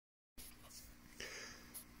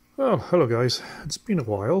Well, hello guys. It's been a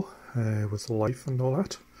while with life and all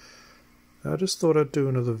that. I just thought I'd do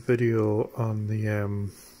another video on the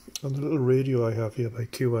little radio I have here by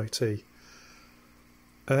Qyt,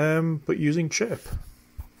 but using Chirp.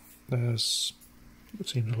 It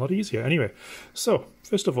seems a lot easier. Anyway, so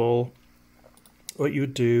first of all, what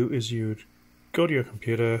you'd do is you'd go to your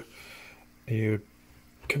computer, you'd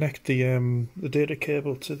connect the data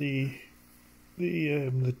cable to the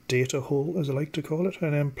data hole, as I like to call it,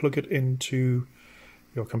 and then plug it into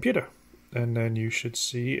your computer, and then you should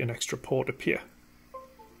see an extra port appear.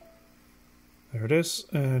 There it is.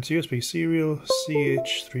 It's USB serial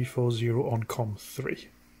CH340 on COM3.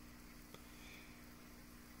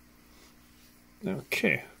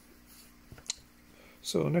 Okay,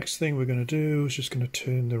 so next thing we're going to do is just going to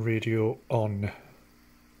turn the radio on.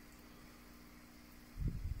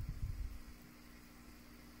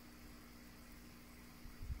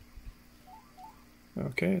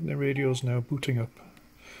 Okay, and the radio is now booting up.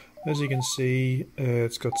 As you can see,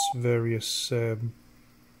 it's got various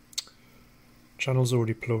channels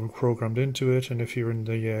already programmed into it, and if you're in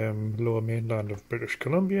the lower mainland of British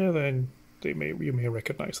Columbia, then you may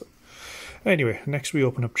recognise them. Anyway, next we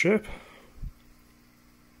open up Chirp.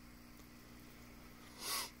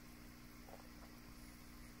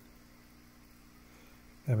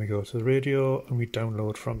 Then we go to the radio and we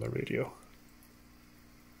download from the radio.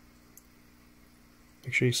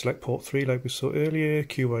 Make sure you select port 3 like we saw earlier,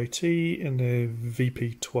 QYT, and the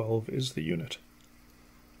WP12 is the unit.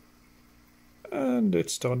 And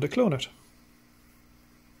it's starting to clone it.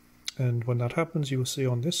 And when that happens, you will see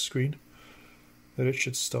on this screen that it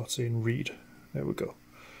should start saying read. There we go.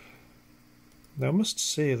 Now I must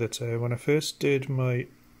say that when I first did my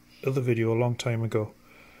other video a long time ago,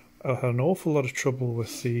 I had an awful lot of trouble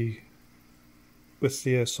with the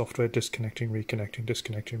software disconnecting, reconnecting,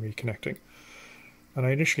 disconnecting, reconnecting. And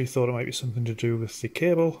I initially thought it might be something to do with the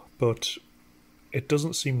cable, but it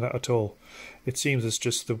doesn't seem that at all. It seems it's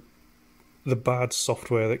just the bad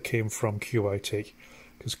software that came from Qyt,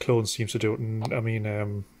 because Clone seems to do it,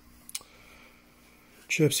 and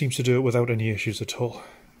Chirp seems to do it without any issues at all.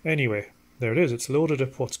 Anyway, there it is. It's loaded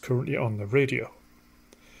up what's currently on the radio.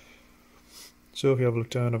 So if you have a look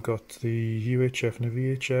down, I've got the UHF and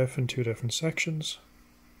the VHF in two different sections.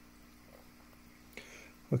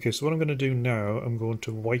 Okay, so what I'm going to do now, I'm going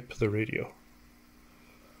to wipe the radio.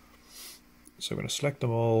 So I'm going to select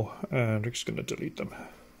them all, and we're just going to delete them.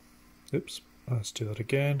 Oops, let's do that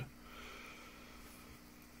again.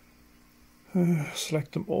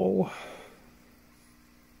 Select them all,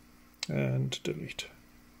 and delete.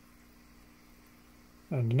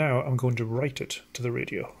 And now I'm going to write it to the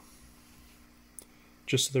radio.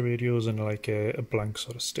 Just so the radio is in like a blank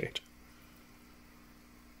sort of state.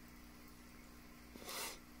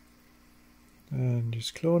 And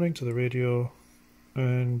just cloning to the radio,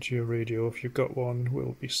 and your radio, if you've got one,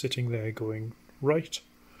 will be sitting there going right.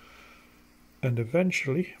 And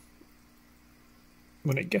eventually,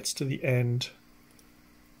 when it gets to the end,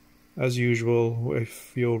 as usual,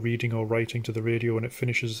 if you're reading or writing to the radio and it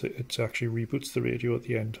finishes, it actually reboots the radio at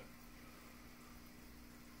the end.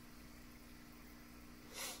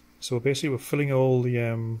 So basically we're filling all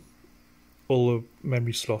the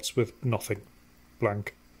memory slots with nothing,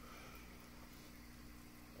 blank.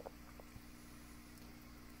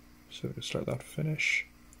 So just let that finish.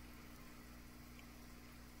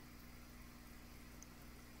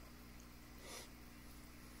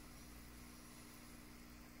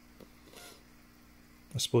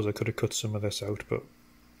 I suppose I could have cut some of this out, but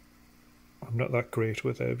I'm not that great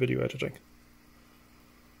with video editing.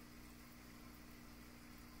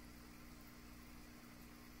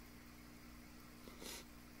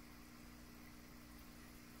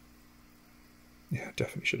 Yeah,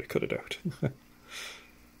 definitely should have cut it out.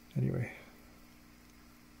 Anyway.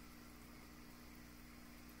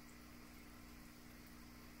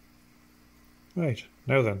 Right,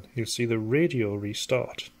 now then, you'll see the radio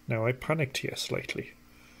restart. Now I panicked here slightly,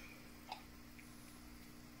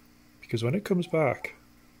 because when it comes back,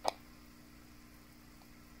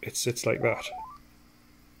 it sits like that.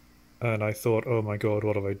 And I thought, oh my god,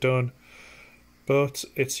 what have I done? But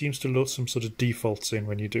it seems to load some sort of defaults in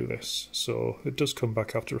when you do this, so it does come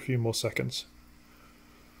back after a few more seconds.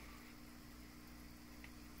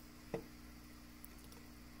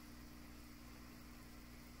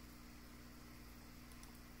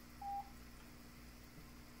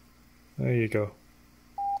 There you go.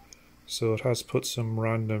 So it has put some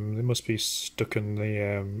random, it must be stuck in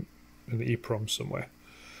the EEPROM somewhere.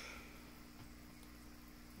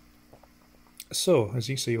 So as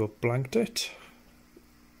you see, we've blanked it.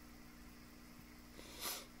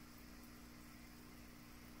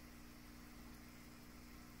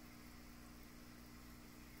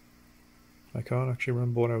 I can't actually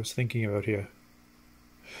remember what I was thinking about here.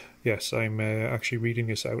 Yes, I'm actually reading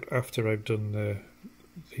this out after I've done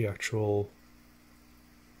the actual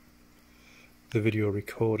video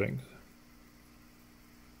recording.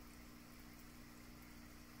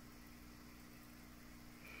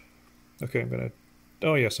 Okay, I'm going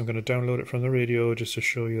to download it from the radio just to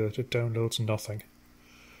show you that it downloads nothing.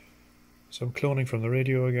 So I'm cloning from the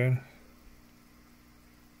radio again.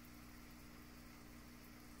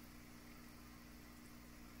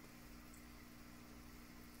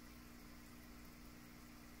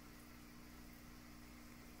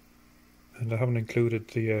 And I haven't included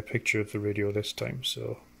the picture of the radio this time,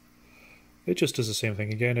 so it just does the same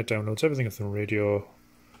thing again. It downloads everything from the radio,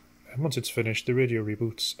 and once it's finished, the radio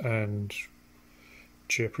reboots and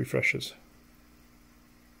Chirp refreshes.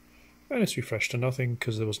 And it's refreshed to nothing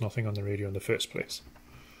because there was nothing on the radio in the first place.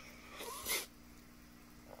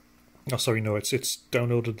 Oh, sorry, no, it's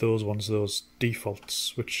downloaded those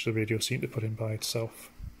defaults, which the radio seemed to put in by itself.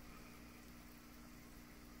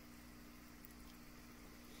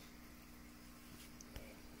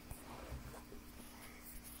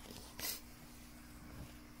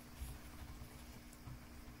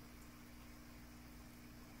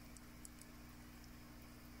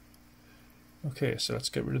 Okay, so let's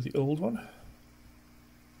get rid of the old one.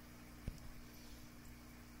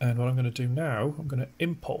 And what I'm going to do now, I'm going to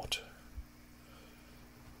import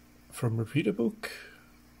from repeater book,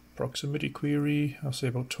 proximity query, I'll say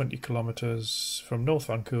about 20 kilometers from North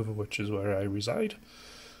Vancouver, which is where I reside,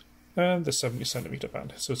 and the 70 centimeter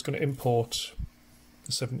band. So it's going to import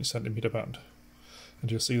the 70 centimeter band. And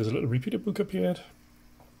you'll see there's a little repeater book appeared.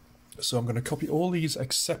 So I'm going to copy all these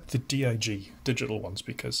except the DIG, digital ones,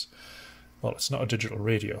 because, well, it's not a digital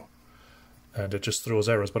radio, and it just throws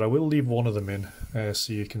errors. But I will leave one of them in,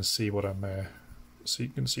 so you can see what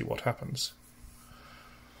what happens.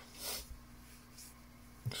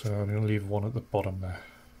 So I'm going to leave one at the bottom there.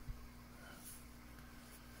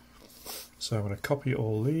 So I'm going to copy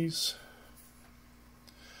all these,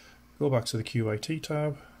 go back to the QYT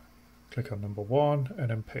tab, click on number 1, and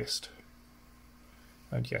then paste.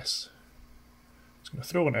 And yes, it's going to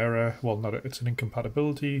throw an error. Well, it's an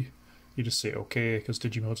incompatibility. You just say OK because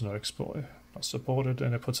Digimode's not supported,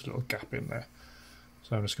 and it puts a little gap in there.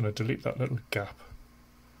 So I'm just going to delete that little gap.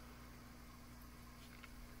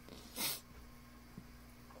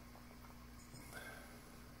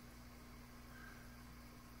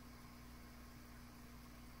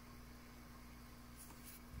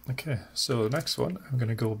 Okay, so the next one, I'm going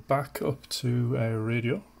to go back up to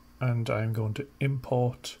radio, and I'm going to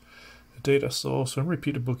import the data source from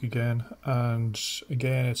repeater book again, and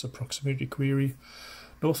again it's a proximity query,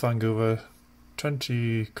 North Vancouver,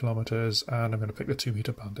 20 kilometers, and I'm going to pick the 2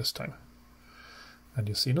 meter band this time. And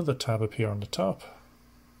you'll see another tab appear on the top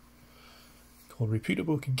called repeater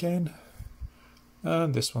book again,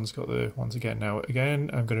 and this one's got the ones again. Now again,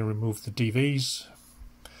 I'm going to remove the DVs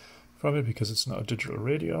from it because it's not a digital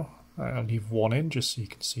radio. I'll leave one in just so you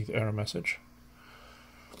can see the error message,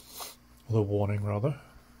 or the warning rather.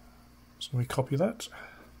 So we copy that,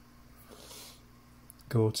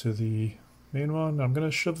 go to the main one. I'm going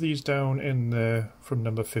to shove these down in there from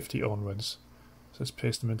number 50 onwards. So let's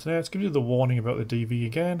paste them into there. It's giving you the warning about the DV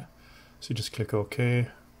again. So you just click OK,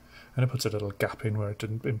 and it puts a little gap in where it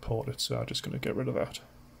didn't import it. So I'm just going to get rid of that.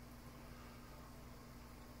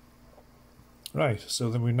 Right, so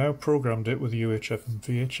then we've now programmed it with UHF and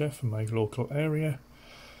VHF in my local area,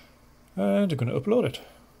 and I'm going to upload it.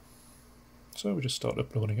 So we just start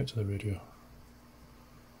uploading it to the radio.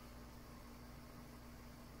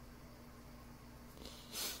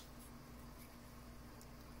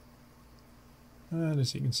 And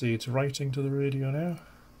as you can see, it's writing to the radio now.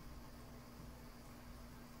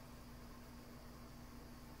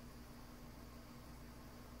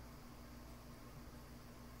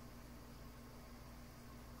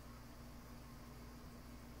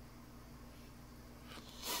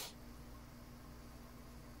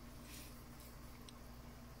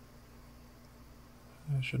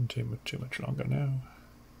 It shouldn't take too much longer now.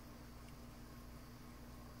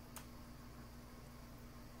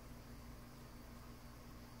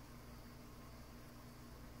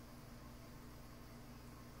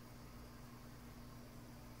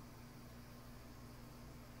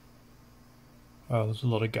 Oh, there's a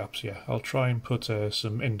lot of gaps. Yeah, I'll try and put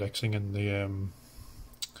some indexing in the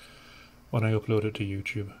when I upload it to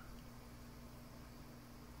YouTube.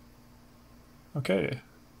 Okay.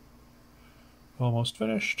 Almost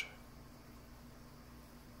finished.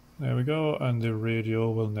 There we go, and the radio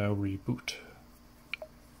will now reboot.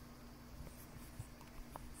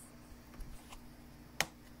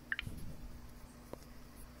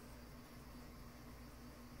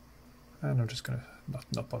 I'm just going to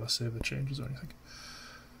not bother save the changes or anything.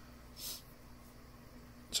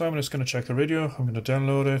 So I'm just going to check the radio. I'm going to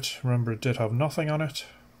download it. Remember, it did have nothing on it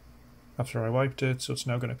after I wiped it, so it's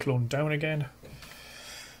now going to clone down again.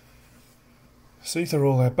 See, they're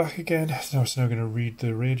all back again. Now it's now going to read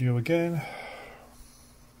the radio again.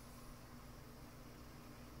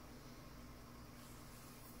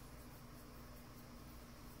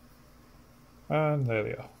 And there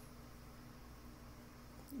they are.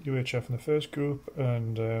 UHF in the first group,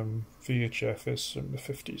 and VHF is in the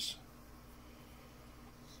 50s.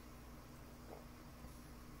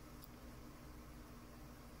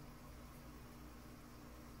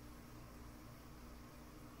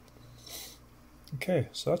 Okay,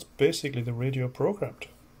 so that's basically the radio programmed.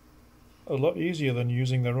 A lot easier than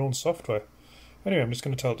using their own software. Anyway, I'm just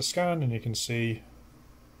going to tell it to scan, and you can see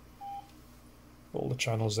all the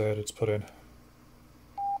channels there it's put in.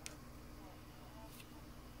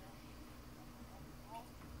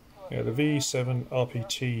 Yeah, the V7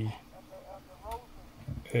 RPT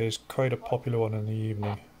is quite a popular one in the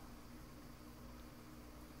evening.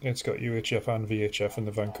 It's got UHF and VHF in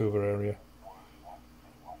the Vancouver area.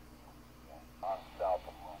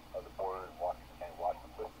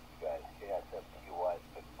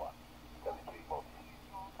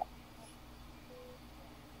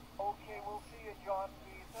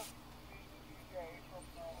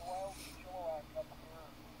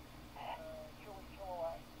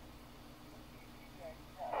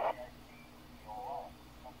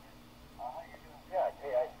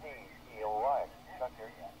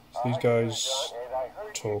 These guys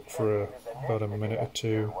talk for about a minute or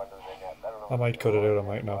two. I might cut it out, I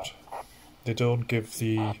might not. They don't give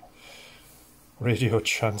the radio a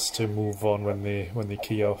chance to move on when they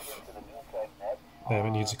key off.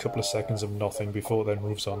 It needs a couple of seconds of nothing before it then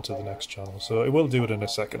moves on to the next channel. So it will do it in a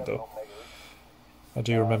second though. I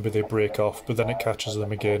do remember they break off, but then it catches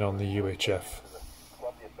them again on the UHF.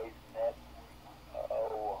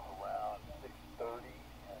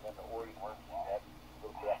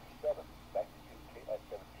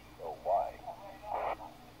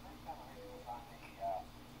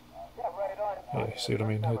 Yeah, see what I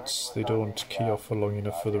mean? They don't key off for long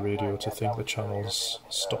enough for the radio to think the channel's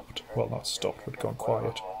stopped. Well, not stopped, but gone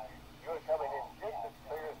quiet.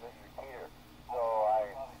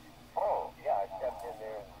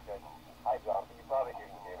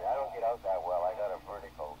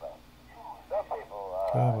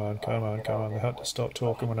 Come on, come on, come on. They had to stop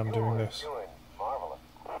talking when I'm doing this.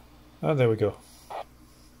 And there we go.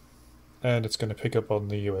 And it's going to pick up on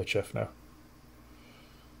the UHF now.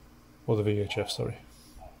 Or the VHF, sorry.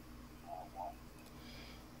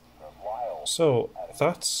 So,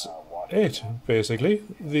 that's it, basically.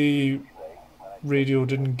 The radio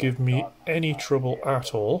didn't give me any trouble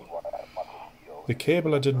at all. The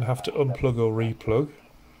cable I didn't have to unplug or replug.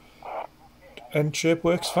 And Chirp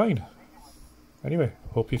works fine. Anyway,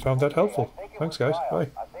 hope you found that helpful. Thanks guys, bye.